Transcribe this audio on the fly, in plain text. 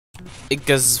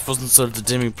Because TheFrozenSword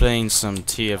today playing some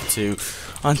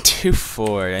TF2 on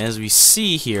 2-4. And as we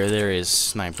see here, there is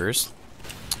snipers.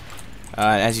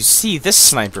 As you see, this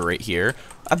sniper right here,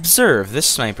 observe, this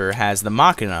sniper has the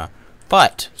Machina,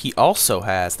 but he also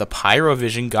has the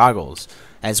Pyrovision goggles,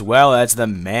 as well as the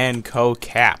Manco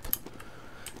cap.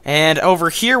 And over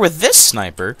here with this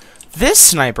sniper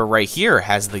right here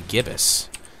has the Gibbous.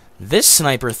 This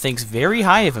sniper thinks very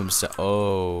high of himself.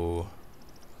 Oh.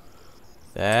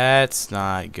 That's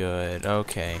not good.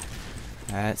 Okay.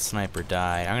 That sniper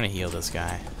died. I'm gonna heal this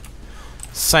guy.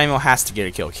 Samuel has to get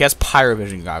a kill. He has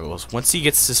Pyrovision goggles. Once he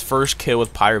gets his first kill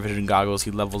with Pyrovision goggles,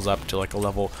 he levels up to like a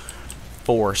level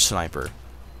 4 sniper.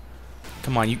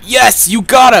 Come on, you. Yes, you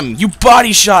got him. You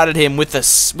body shotted him with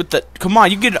the. Come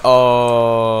on, you get.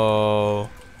 Oh.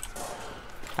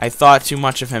 I thought too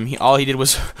much of him. All he did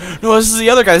was. No, this is the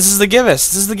other guy. This is the Gibbous.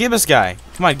 This is the Gibbous guy.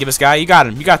 Come on, Gibbous guy. You got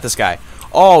him. You got this guy.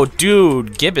 Oh,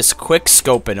 dude, Gibbous quick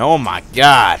scoping. Oh my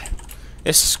God,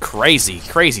 this is crazy,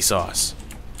 crazy sauce.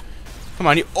 Come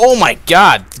on, oh my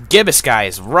God, the Gibbous guy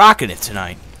is rocking it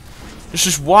tonight. Let's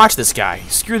just watch this guy.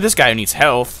 Screw this guy who needs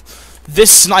health.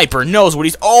 This sniper knows what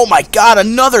he's. Oh my God,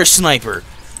 another sniper.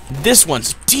 This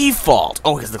one's default.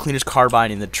 Oh, he has the cleanest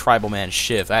carbine in the Tribal Man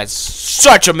Shiv. That's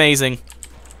such amazing.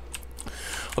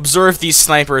 Observe these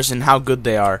snipers and how good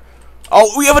they are.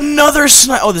 Oh, we have another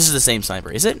sniper. Oh, this is the same sniper,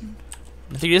 is it?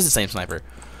 I think it is the same sniper.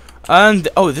 And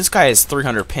oh, this guy has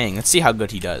 300 ping. Let's see how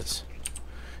good he does.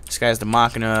 This guy has the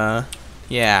Machina.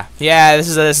 Yeah, this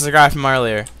is a guy from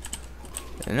earlier.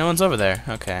 And no one's over there.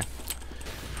 Okay.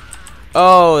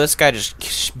 Oh, this guy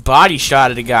just body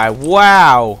shotted a guy.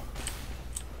 Wow.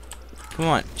 Come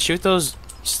on, shoot those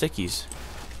stickies.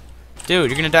 Dude,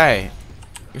 you're gonna die.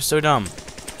 You're so dumb.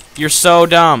 You're so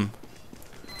dumb.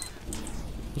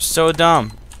 You're so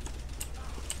dumb.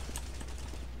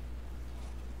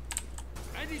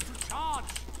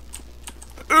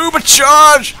 Uber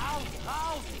charge!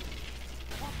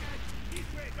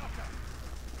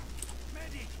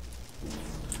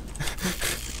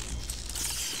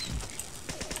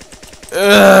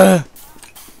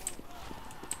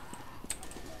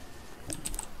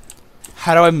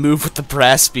 How do I move with the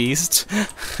brass beast?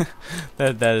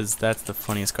 that's the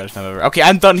funniest question I've ever. Okay,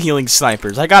 I'm done healing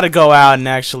snipers. I gotta go out and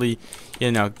actually,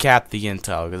 you know, cap the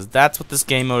intel because that's what this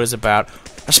game mode is about.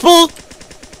 A spool.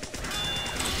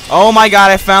 Oh my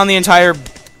God, I found the entire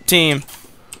team.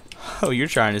 Oh, you're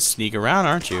trying to sneak around,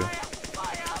 aren't you?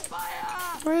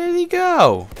 Where did he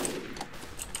go?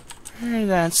 He's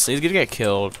gonna get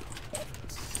killed.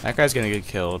 That guy's gonna get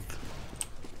killed.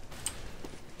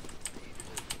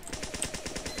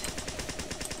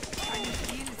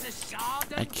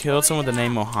 I killed someone with the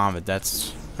name Mohammed. I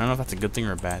don't know if that's a good thing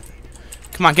or a bad thing.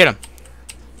 Come on, get him.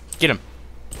 Get him.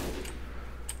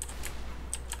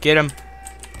 Get him.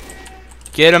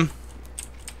 Get him!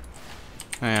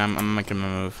 Hey, I'm making my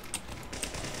move.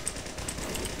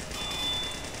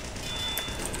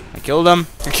 I killed him!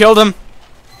 I killed him!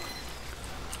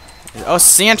 Oh,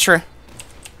 Santra!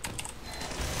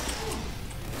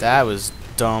 That was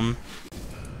dumb.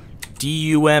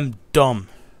 D-U-M, dumb.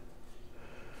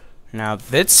 Now,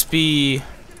 let's be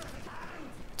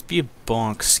a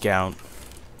bonk scout.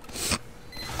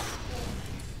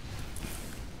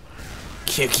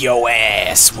 Kick your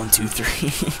ass, 1, 2, 3.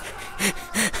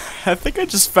 I think I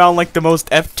just found like the most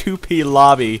F2P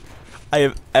lobby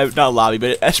I have, not lobby,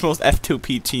 but most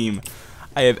F2P team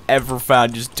I have ever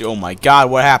found. Just, oh my God,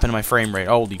 what happened to my frame rate?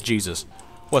 Holy Jesus.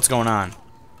 What's going on?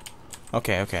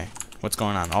 Okay. What's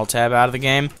going on? Alt tab out of the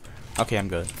game? Okay, I'm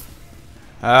good.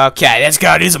 Okay, let's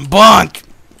go do some bunk!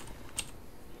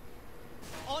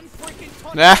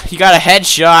 Ah, you got a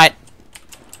headshot!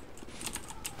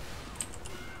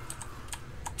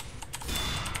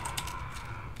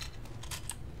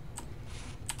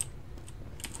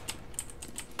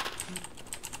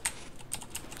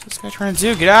 What's this guy trying to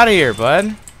do? Get out of here,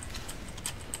 bud.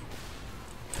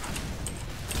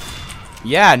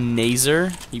 Yeah,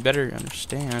 Nazer. You better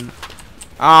understand.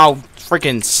 Oh,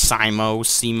 freaking Samo.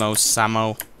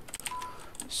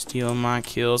 Steal my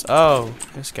kills. Oh,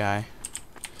 this guy.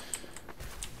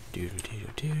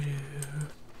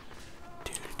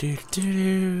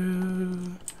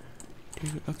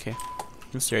 Okay.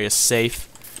 This area is safe.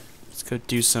 Let's go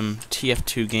do some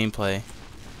TF2 gameplay.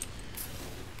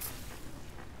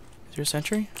 Is there a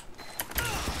sentry?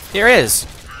 There is!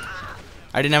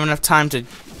 I didn't have enough time to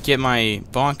get my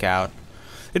bonk out.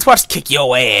 Let's watch kick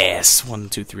your ass! 1,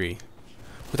 2, 3.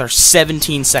 With our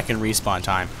 17-second respawn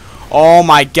time. Oh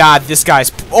my God, this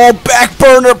guy's. Oh,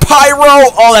 backburner pyro!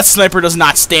 Oh, that sniper does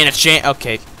not stand a chance.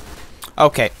 Okay.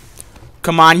 Okay.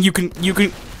 Come on, you can.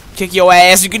 Kick your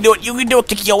ass. You can do it. You can do it.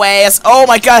 Kick your ass. Oh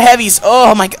my god, heavies.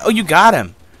 Oh my god. Oh, you got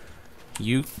him.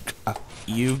 You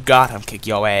got him. Kick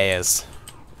your ass.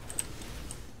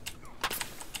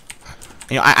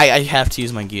 You know, I have to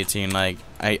use my guillotine. Like,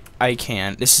 I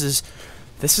can't. This is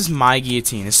my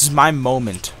guillotine. This is my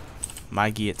moment. My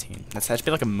guillotine. That should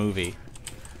be like a movie.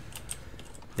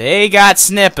 They got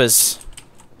snippers.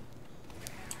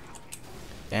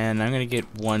 And I'm gonna get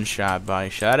one shot by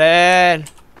shot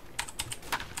it.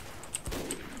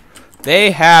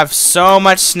 They have so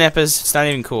much snippers, it's not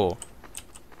even cool.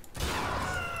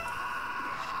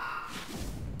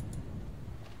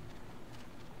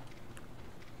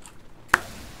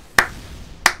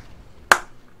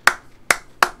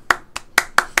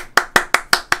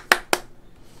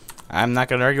 I'm not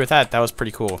gonna argue with that. That was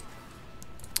pretty cool.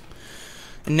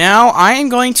 Now I am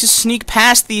going to sneak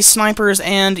past these snipers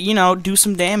and, you know, do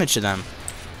some damage to them.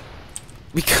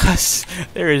 Because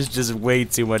there is just way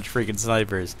too much freaking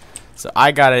snipers. So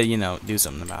I gotta, you know, do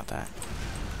something about that.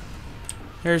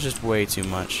 There's just way too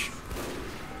much.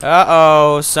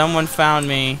 Uh-oh, someone found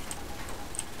me.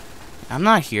 I'm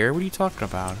not here. What are you talking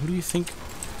about? Who do you think? You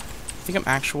think I'm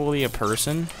actually a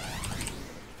person?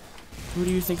 Who do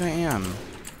you think I am?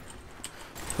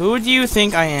 Who do you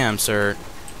think I am, sir?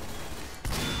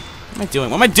 What am I doing?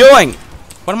 What am I doing?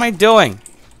 What am I doing?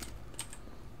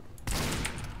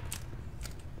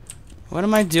 What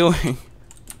am I doing?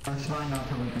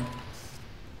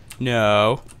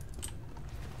 No.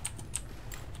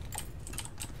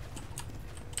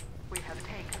 We have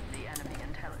taken the enemy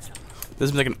intelligence.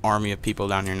 There's like an army of people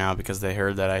down here now because they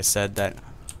heard that I said that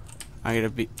I'm gonna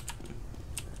be.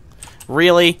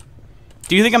 Really?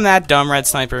 Do you think I'm that dumb, Red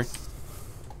Sniper?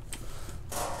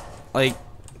 Like,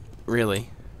 really?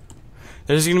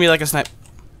 There's gonna be like a snipe.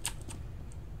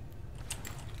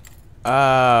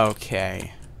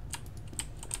 Okay.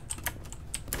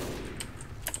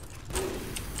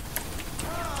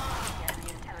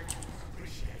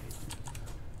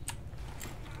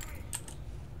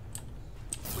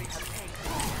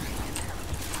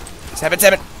 Sap it.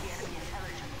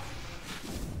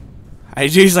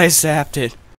 I sapped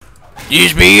it.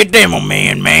 This be a demo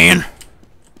man.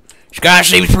 This guy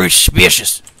seems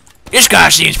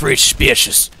pretty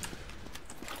suspicious.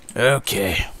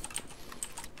 Okay.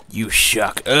 You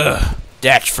suck.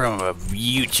 That's from a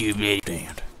YouTube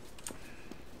band.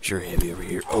 Sure heavy over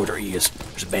here. Oh, there he is.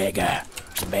 There's a bad guy.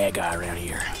 There's a bad guy around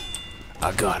here.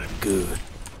 I got him good.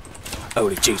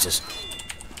 Holy Jesus.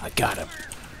 I got him.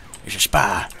 There's a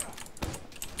spy.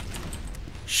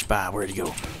 Spy, where'd he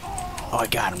go? Oh, I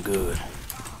got him good.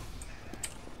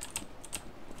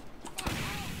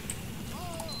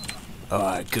 Oh,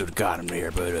 I could have got him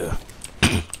there, but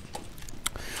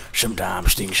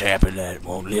sometimes things happen that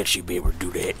won't let you be able to do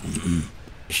that.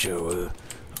 So,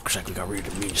 looks like we got rid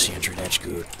of the mean sensor. That's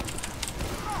good.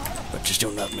 But there's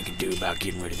still nothing we can do about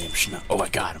getting rid of them snuff. Oh, I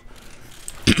got him.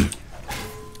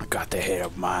 I got the head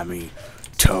of Miami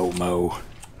Tomo.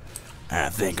 I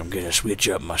think I'm gonna switch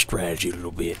up my strategy a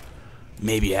little bit.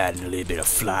 Maybe adding a little bit of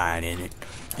flying in it.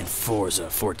 And Forza,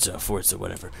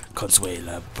 whatever.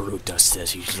 Consuela Bruta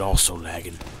says he's also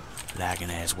lagging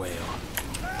as well.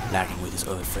 Lagging with his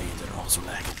other friends that are also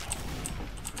lagging.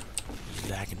 He's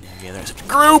lagging together as a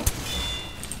group!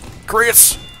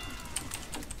 Crits!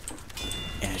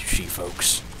 And as you see,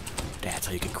 folks, that's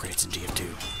how you get crits in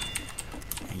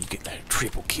TF2. And you get like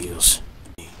triple kills.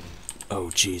 Oh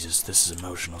Jesus, this is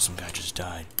emotional. Some guy just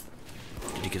died.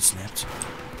 Did he get snapped?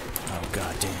 Oh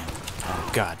god damn. Oh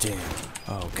god damn.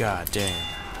 Oh god damn.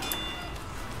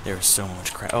 There was so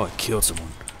much crap. Oh, I killed someone.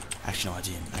 Actually no, I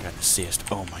didn't. I got an assist.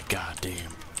 Oh my god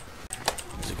damn.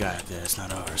 There's a guy up there, it's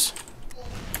not ours.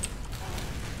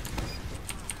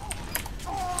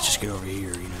 Let's just get over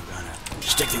here, you know, kinda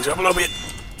stick things up a little bit.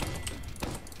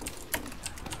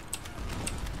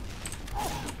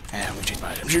 And I'm gonna change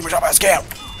my scam.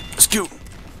 Let's go.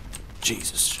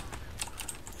 Jesus.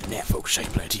 And that, folks, I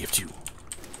can play TF2.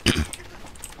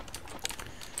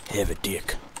 Have a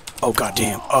dick. Oh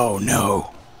goddamn. Oh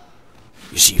no.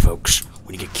 You see, folks,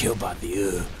 when you get killed by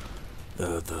the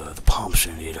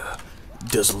Thompson, it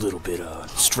does a little bit of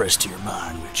stress to your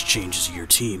mind, which changes your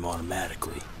team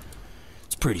automatically.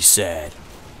 It's pretty sad,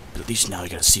 but at least now you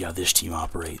gotta see how this team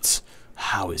operates.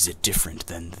 How is it different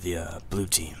than the blue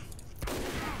team?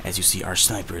 As you see, our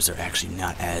snipers are actually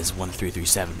not as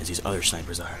 1337 as these other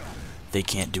snipers are. They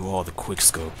can't do all the quick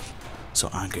scope. So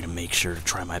I'm going to make sure to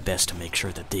try my best to make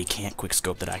sure that they can't quick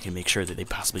scope, that I can make sure that they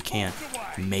possibly can.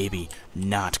 Maybe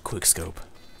not quick scope.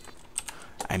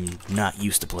 I'm not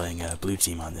used to playing blue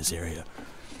team on this area.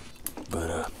 But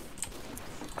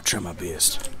I'll try my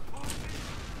best.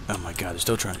 Oh my god, they're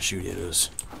still trying to shoot at us.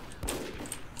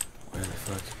 Where the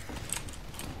fuck?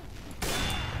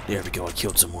 There we go, I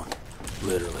killed someone.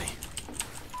 Literally.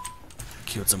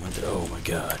 Killed someone. Oh my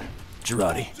god.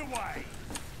 Girardi.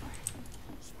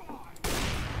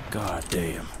 God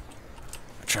damn.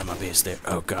 I tried my best there.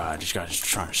 Oh god, these guys are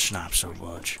trying to snipe so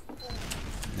much.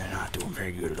 And they're not doing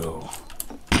very good at all.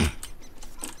 But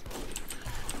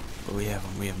we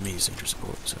have me as center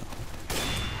support, so.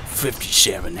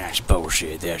 57, that's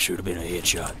bullshit. That should have been a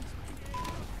headshot.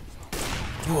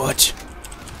 What?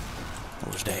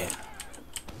 What was that?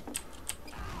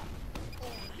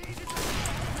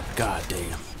 God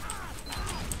damn.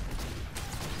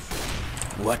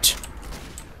 What?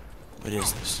 What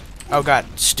is this? Oh god,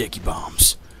 sticky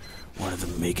bombs. One of the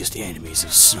biggest enemies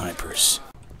of snipers.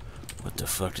 What the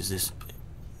fuck is this?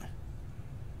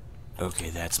 Okay,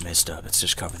 that's messed up. Let's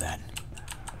just cover that.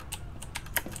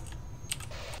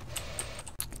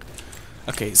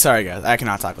 Okay, sorry guys. I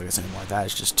cannot talk like this anymore. That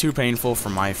is just too painful for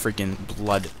my freaking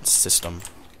blood system.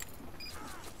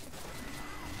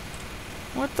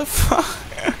 What the fuck?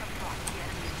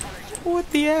 What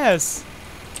the ass?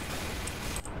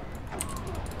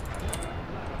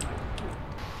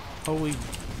 Holy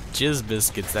jizz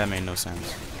biscuits, that made no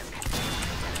sense.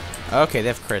 Okay, they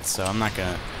have crits, so I'm not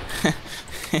gonna...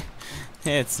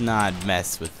 It's not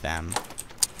mess with them.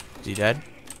 Is he dead?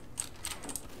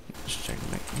 Just checking.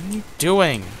 What are you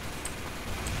doing?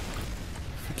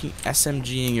 Freaking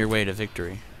SMGing your way to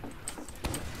victory.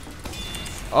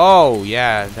 Oh,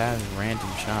 yeah, that is random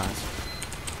shots.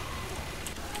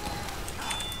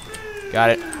 Got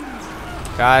it.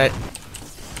 Got it.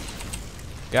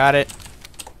 Got it.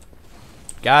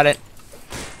 Got it.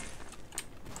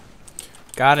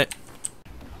 Got it.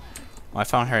 Well, I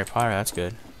found Harry Potter, that's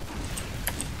good.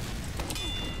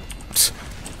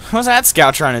 What's that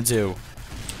scout trying to do?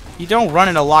 You don't run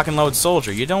into lock and load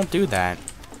soldier. You don't do that.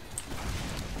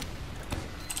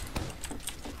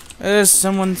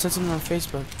 Someone said something on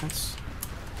Facebook. That's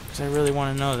because I really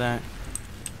want to know that.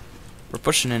 We're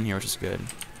pushing in here, which is good. I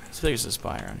feel like there's a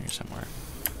spy around here somewhere.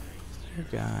 Is there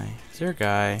a guy? Is there a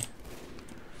guy?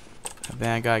 A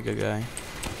bad guy, good guy.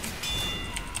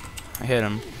 I hit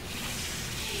him.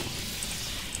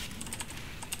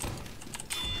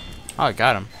 Oh, I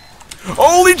got him.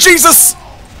 Holy Jesus!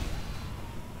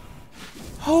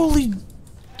 Holy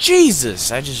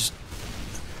Jesus! I just...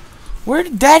 Where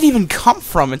did that even come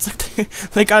from? It's like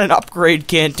they got an upgrade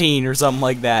canteen or something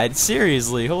like that.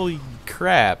 Seriously, holy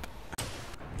crap.